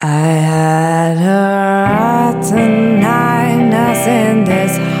I had a rotten night, nothing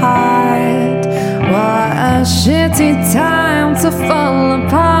this hard. What a shitty time to fall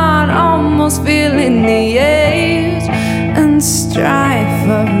apart, almost feeling the age and strive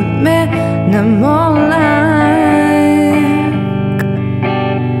for minimal like.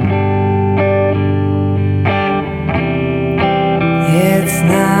 It's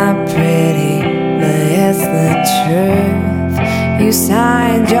not pretty, but it's the truth. You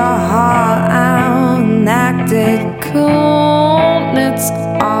signed your heart out and acted cool. It's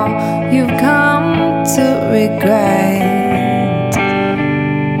all you've come to regret.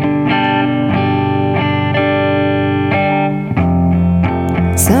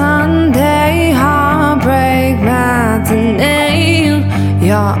 Sunday heartbreak matinee.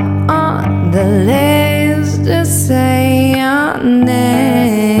 You're on the list, just say your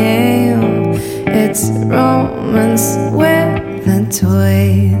name. It's romance with a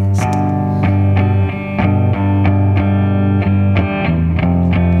twist.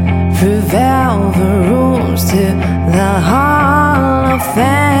 Through velvet rooms to the Hall of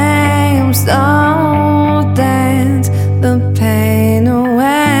Fame, so dance the pain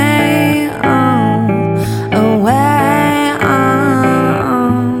away, away.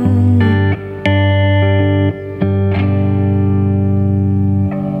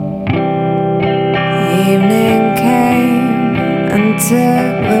 Evening came and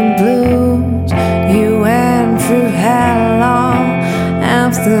took the blues. You went through hell all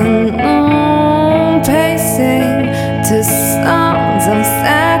afternoon, pacing to songs of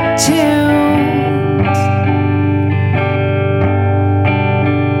sad tunes.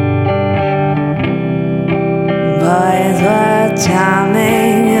 Boys were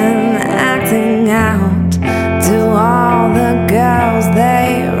charming and acting out to all the girls they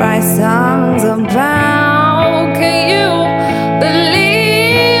write songs about. Can you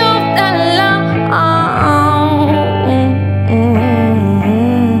believe that love?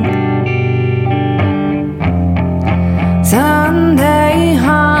 Sunday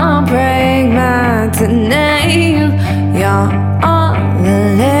heartbreak matinee. You're on the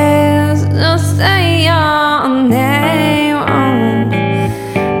list, just say your name,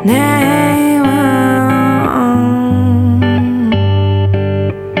 name.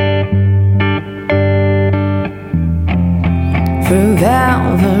 Through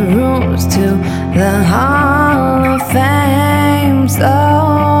velvet rooms to the Hall of Fame, so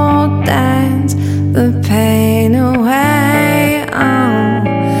dance the pain away,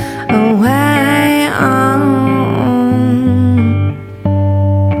 away.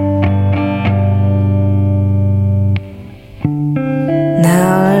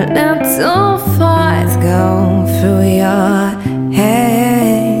 Now little thoughts go through your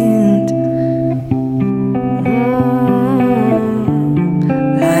head,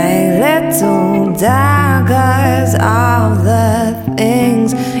 like little daggers of the things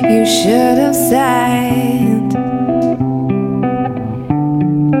you should have said.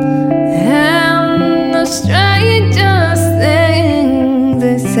 And the strangest things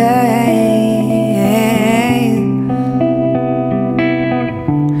they say.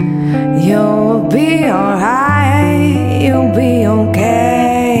 You'll be alright, you'll be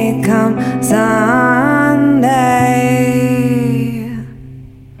okay come Sunday.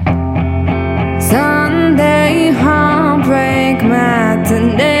 Sunday heartbreak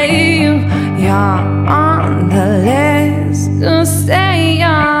matinee. You're on the list, just say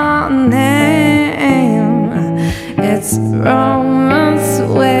your name. It's romance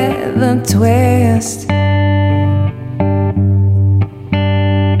with a twist.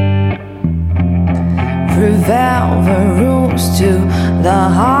 Through velvet rooms to the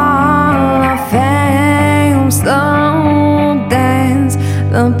Hall of Fame, slow dance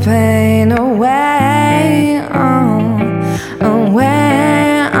the pain.